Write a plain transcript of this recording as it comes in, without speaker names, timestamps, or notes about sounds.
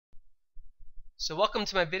So welcome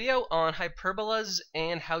to my video on hyperbolas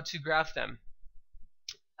and how to graph them.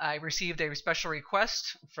 I received a special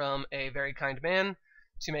request from a very kind man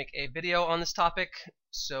to make a video on this topic,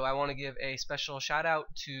 so I want to give a special shout out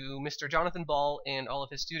to Mr. Jonathan Ball and all of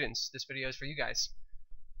his students. This video is for you guys.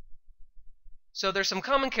 So there's some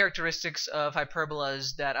common characteristics of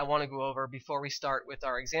hyperbolas that I want to go over before we start with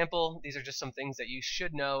our example. These are just some things that you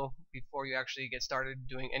should know before you actually get started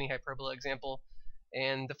doing any hyperbola example.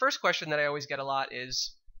 And the first question that I always get a lot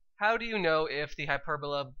is, how do you know if the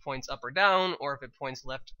hyperbola points up or down, or if it points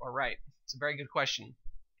left or right? It's a very good question.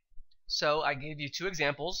 So I gave you two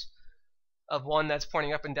examples of one that's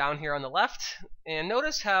pointing up and down here on the left, and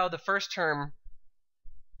notice how the first term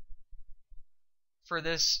for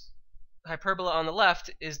this hyperbola on the left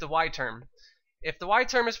is the y term. If the y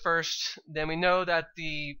term is first, then we know that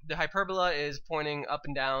the hyperbola is pointing up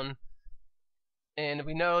and down, and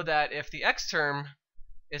we know that if the x term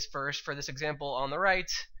is first for this example on the right,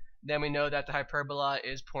 then we know that the hyperbola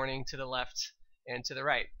is pointing to the left and to the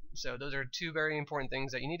right. So those are two very important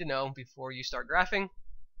things that you need to know before you start graphing.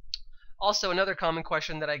 Also, another common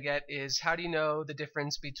question that I get is, how do you know the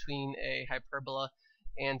difference between a hyperbola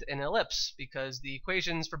and an ellipse? Because the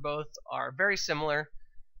equations for both are very similar,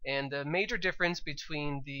 and the major difference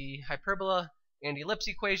between the hyperbola and the ellipse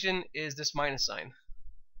equation is this minus sign.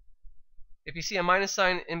 If you see a minus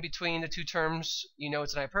sign in between the two terms, you know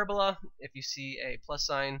it's an hyperbola. If you see a plus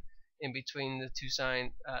sign in between the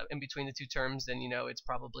two terms, then you know it's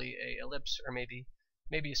probably a ellipse or maybe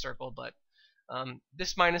a circle. But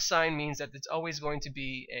this minus sign means that it's always going to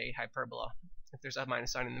be a hyperbola if there's a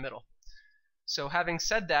minus sign in the middle. So having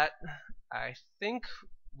said that, I think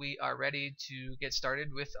we are ready to get started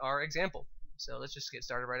with our example. So let's just get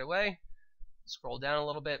started right away. Scroll down a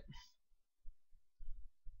little bit.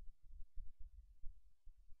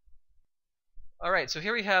 Alright, so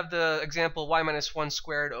here we have the example y minus 1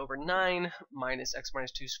 squared over 9 minus x minus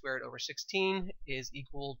 2 squared over 16 is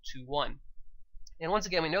equal to 1. And once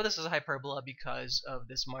again, we know this is a hyperbola because of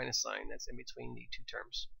this minus sign that's in between the two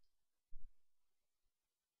terms.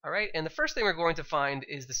 Alright, and the first thing we're going to find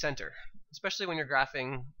is the center. Especially when you're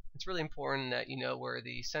graphing, it's really important that you know where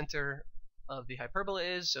the center of the hyperbola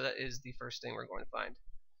is, so that is the first thing we're going to find.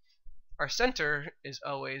 Our center is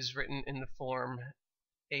always written in the form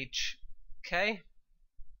h(k),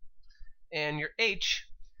 and your h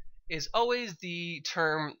is always the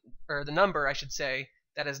term, or the number I should say,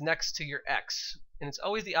 that is next to your x, and it's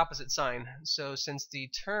always the opposite sign. So since the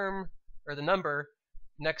term, or the number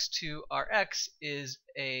next to our x is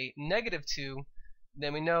a -2,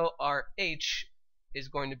 then we know our h is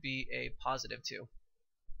going to be a +2,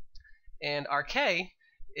 and our k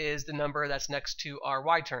is the number that's next to our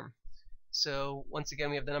y term. So once again,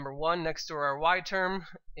 we have the number 1 next to our y term,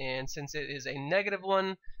 and since it is a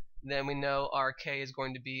 -1, then we know our k is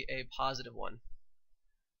going to be a +1.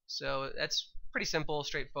 So that's pretty simple,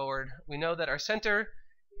 straightforward. We know that our center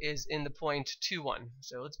is in the point 2, 1.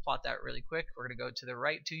 So let's plot that really quick. We're going to go to the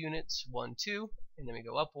right 2 units, 1, 2, and then we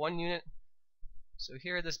go up 1 unit. So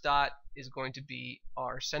here this dot is going to be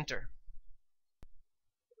our center.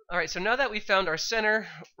 Alright, so now that we found our center,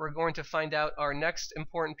 we're going to find out our next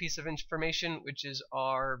important piece of information, which is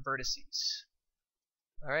our vertices.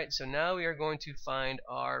 Alright, so now we are going to find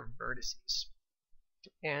our vertices.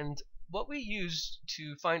 And what we use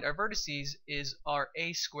to find our vertices is our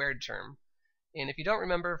a squared term. And if you don't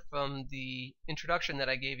remember from the introduction that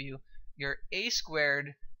I gave you, your a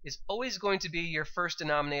squared is always going to be your first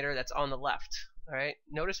denominator that's on the left. Alright,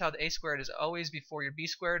 notice how the a squared is always before your b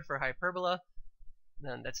squared for hyperbola.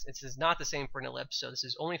 Then this is not the same for an ellipse, so this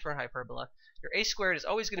is only for a hyperbola. Your a squared is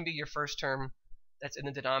always going to be your first term that's in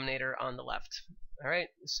the denominator on the left. Alright,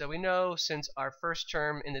 so we know since our first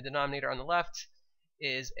term in the denominator on the left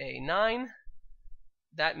is a 9,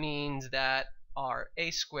 that means that our a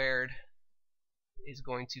squared is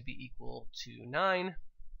going to be equal to 9.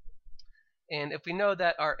 And if we know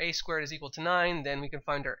that our a squared is equal to 9, then we can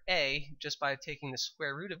find our a just by taking the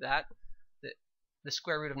square root of that. The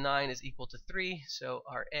square root of 9 is equal to 3, so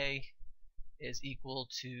our a is equal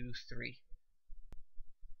to 3.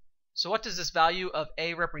 So what does this value of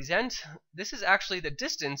a represent? This is actually the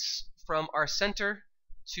distance from our center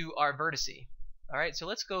to our vertice. Alright, so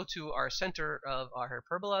let's go to our center of our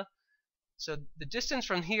hyperbola. So the distance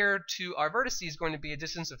from here to our vertice is going to be a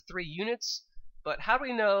distance of 3 units, but how do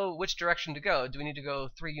we know which direction to go? Do we need to go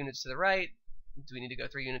 3 units to the right? Do we need to go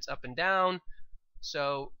 3 units up and down?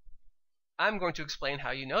 So I'm going to explain how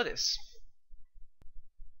you know this.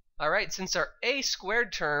 Alright, since our a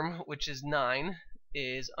squared term, which is 9,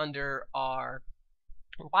 is under our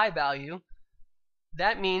y value,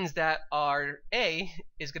 that means that our A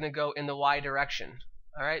is going to go in the y direction.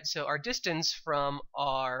 All right, so our distance from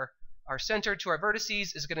our center to our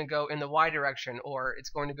vertices is going to go in the y direction, or it's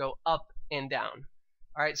going to go up and down.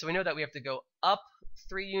 All right, so we know that we have to go up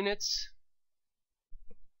 3 units,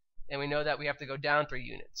 and we know that we have to go down 3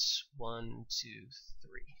 units. 1, 2,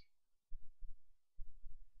 3.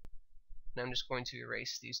 And I'm just going to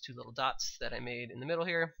erase these 2 little dots that I made in the middle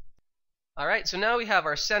here. Alright, so now we have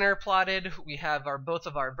our center plotted, we have both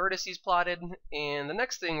of our vertices plotted, and the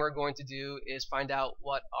next thing we're going to do is find out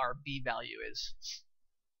what our b value is.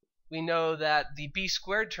 We know that the b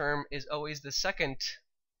squared term is always the second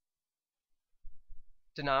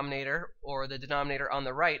denominator, or the denominator on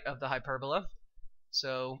the right of the hyperbola.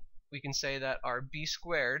 So we can say that our b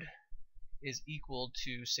squared is equal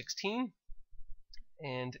to 16,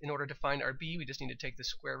 and in order to find our b, we just need to take the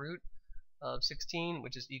square root of 16,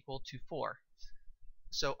 which is equal to 4.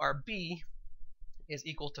 So our b is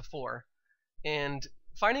equal to 4, and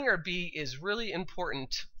finding our b is really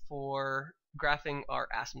important for graphing our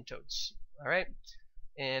asymptotes. Alright,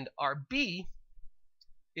 and our b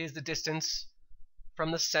is the distance from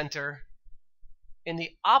the center in the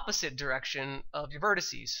opposite direction of your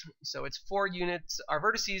vertices. So it's 4 units. Our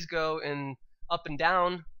vertices go in up and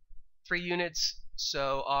down 3 units,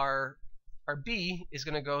 so our b is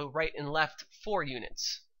going to go right and left 4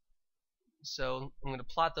 units. So I'm going to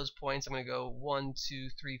plot those points. I'm going to go 1, 2,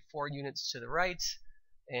 3, 4 units to the right,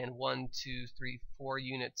 and 1, 2, 3, 4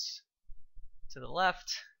 units to the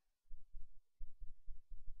left.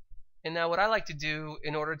 And now what I like to do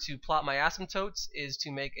in order to plot my asymptotes is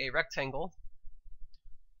to make a rectangle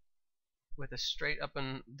with a straight up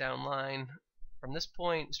and down line from this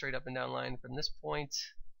point, straight up and down line from this point.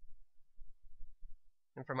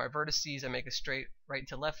 And from our vertices, I make a straight right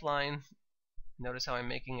to left line. Notice how I'm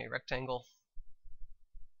making a rectangle.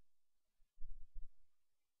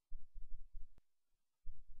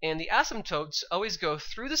 And the asymptotes always go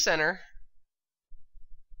through the center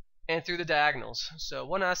and through the diagonals. So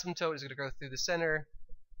one asymptote is going to go through the center,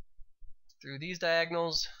 through these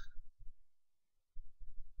diagonals,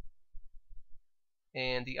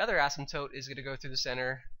 and the other asymptote is going to go through the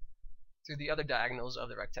center, through the other diagonals of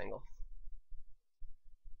the rectangle.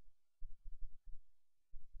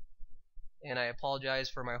 And I apologize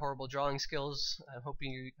for my horrible drawing skills. I'm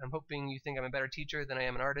hoping you think I'm a better teacher than I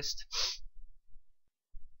am an artist.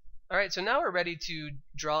 Alright, so now we're ready to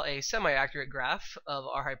draw a semi-accurate graph of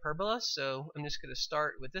our hyperbola. So I'm just going to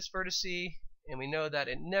start with this vertice, and we know that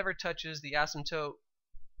it never touches the asymptote.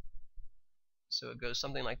 So it goes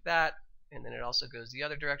something like that, and then it also goes the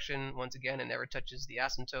other direction. Once again, it never touches the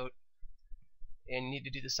asymptote. And you need to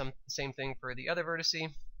do the same thing for the other vertice,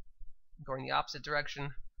 going the opposite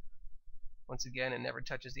direction. Once again, it never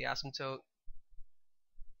touches the asymptote.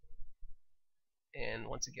 And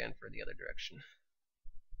once again for the other direction.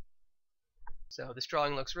 So this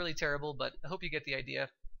drawing looks really terrible, but I hope you get the idea.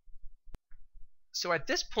 So at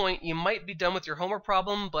this point, you might be done with your homework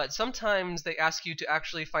problem, but sometimes they ask you to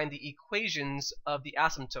actually find the equations of the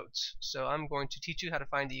asymptotes. So I'm going to teach you how to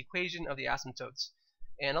find the equation of the asymptotes.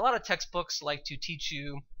 And a lot of textbooks like to teach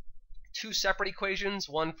you 2 separate equations,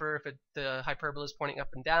 one for if the hyperbola is pointing up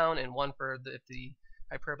and down, and one for if the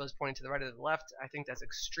hyperbola is pointing to the right or the left. I think that's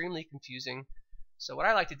extremely confusing. So what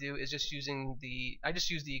I like to do is just use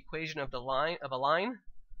the equation of a line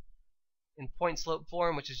in point slope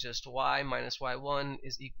form, which is just y minus y1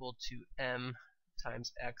 is equal to m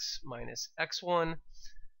times x minus x1.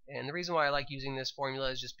 And the reason why I like using this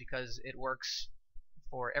formula is just because it works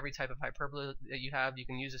for every type of hyperbola that you have. You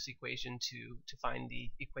can use this equation to find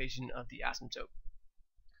the equation of the asymptote.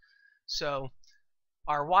 So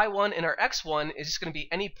our y1 and our x1 is just going to be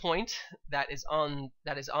any point that is on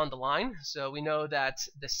the line. So we know that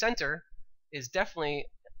the center is definitely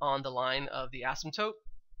on the line of the asymptote.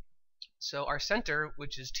 So our center,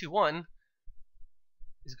 which is 2, 1,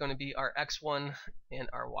 is going to be our x1 and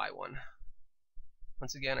our y1.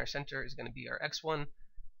 Once again, our center is going to be our x1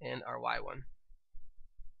 and our y1.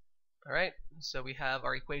 Alright, so we have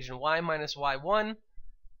our equation y minus y1.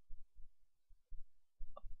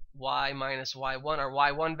 Y minus y1, our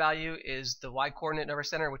y1 value is the y coordinate of our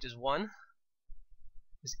center, which is 1,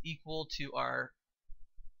 is equal to our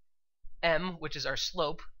m, which is our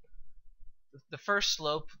slope. The first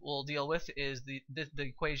slope we'll deal with is the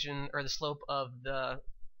equation, or the slope of the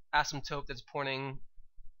asymptote that's pointing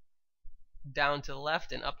down to the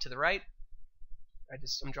left and up to the right.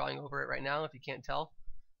 I'm drawing over it right now if you can't tell.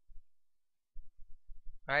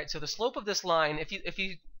 Alright, so the slope of this line, if you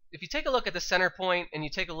take a look at the center point and you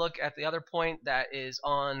take a look at the other point that is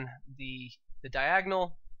on the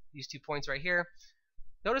diagonal, these 2 points right here,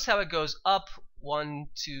 Notice how it goes up 1,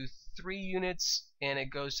 2, 3 units, and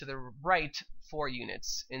it goes to the right 4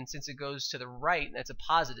 units. And since it goes to the right, that's a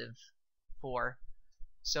positive 4.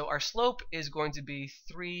 So our slope is going to be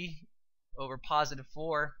 3 over positive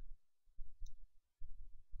 4.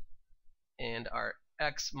 And our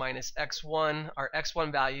x minus x1, our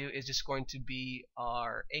x1 value is just going to be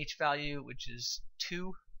our h value, which is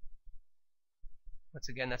 2. Once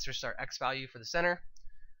again, that's just our x value for the center.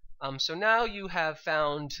 So now you have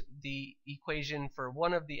found the equation for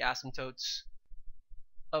one of the asymptotes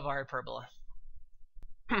of our hyperbola.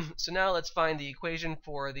 So now let's find the equation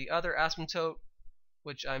for the other asymptote,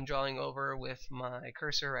 which I'm drawing over with my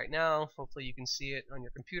cursor right now. Hopefully you can see it on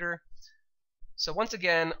your computer. So once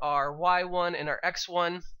again, our y1 and our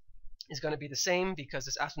x1 is going to be the same because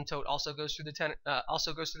this asymptote also goes through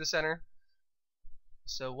the center.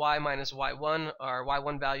 So y minus y1, our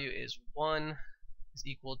y1 value is 1, is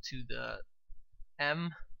equal to the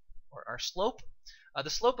m, or our slope. The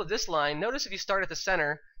slope of this line, notice if you start at the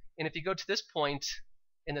center, and if you go to this point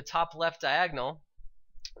in the top left diagonal,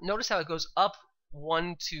 notice how it goes up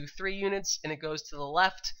 1, 2, 3 units, and it goes to the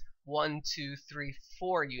left 1, 2, 3,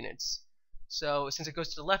 4 units. So since it goes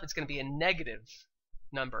to the left, it's going to be a negative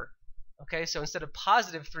number. Okay, so instead of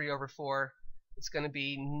positive 3 over 4, it's going to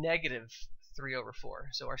be negative 3 over 4.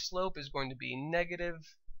 So our slope is going to be negative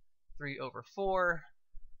 3 over 4.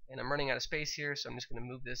 And I'm running out of space here, so I'm just going to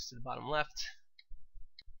move this to the bottom left.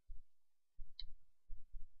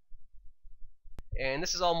 And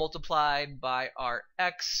this is all multiplied by our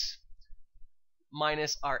x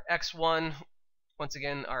minus our x1. Once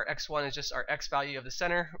again, our x1 is just our x value of the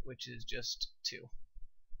center, which is just 2.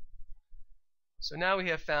 So now we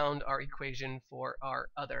have found our equation for our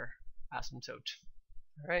other asymptote.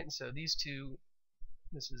 Alright, so these two,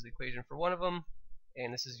 this is the equation for one of them,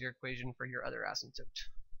 and this is your equation for your other asymptote.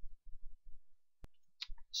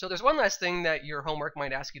 So there's one last thing that your homework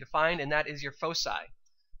might ask you to find, and that is your foci.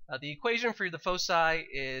 The equation for the foci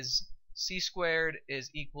is c squared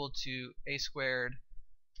is equal to a squared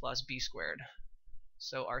plus b squared.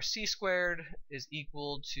 So our c squared is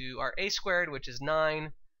equal to our a squared, which is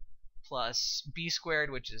 9, plus b squared,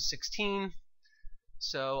 which is 16.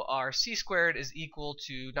 So our c squared is equal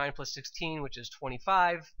to 9 plus 16, which is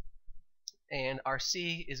 25. And our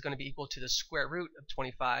c is going to be equal to the square root of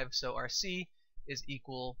 25. So our c is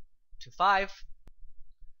equal to 5.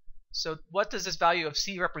 So what does this value of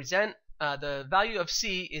c represent? The value of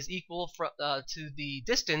c is equal to the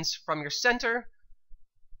distance from your center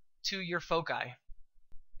to your foci.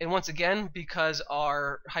 And once again, because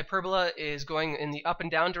our hyperbola is going in the up and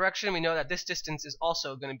down direction, we know that this distance is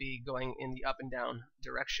also going to be going in the up and down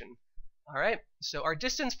direction. Alright, so our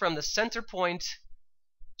distance from the center point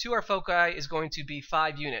to our foci is going to be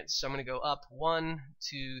 5 units. So I'm going to go up 1,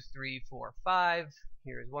 2, 3, 4, 5.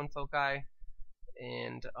 Here is one foci.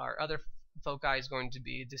 And our other foci is going to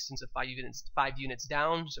be a distance of 5 units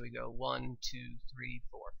down. So we go 1, 2, 3,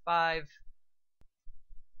 4, 5.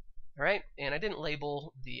 Alright, and I didn't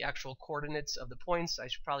label the actual coordinates of the points. I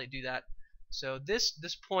should probably do that. So this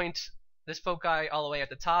point, this foci all the way at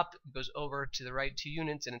the top goes over to the right 2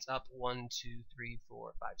 units, and it's up 1, 2, 3,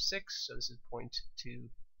 4, 5, 6. So this is point 2,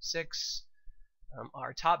 6.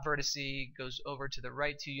 Our top vertice goes over to the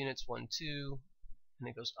right 2 units, 1, 2, and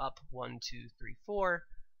it goes up 1, 2, 3, 4.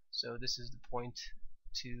 So this is the point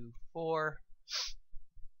 2, 4.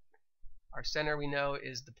 Our center we know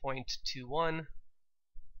is the point 2, 1.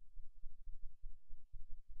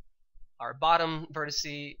 Our bottom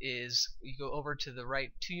vertice is, you go over to the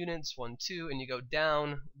right 2 units, 1, 2, and you go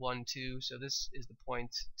down 1, 2. So this is the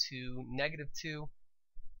point 2, negative 2.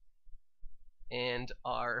 And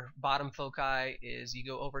our bottom foci is, you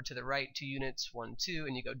go over to the right 2 units, 1, 2,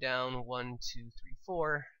 and you go down 1, 2, 3,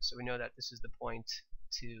 4. So we know that this is the point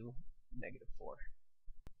 2, negative 4.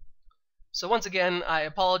 So once again, I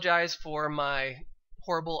apologize for my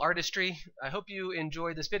horrible artistry. I hope you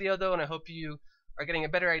enjoyed this video though, and I hope you are getting a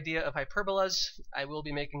better idea of hyperbolas. I will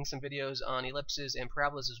be making some videos on ellipses and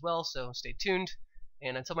parabolas as well, so stay tuned.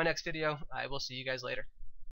 And until my next video, I will see you guys later.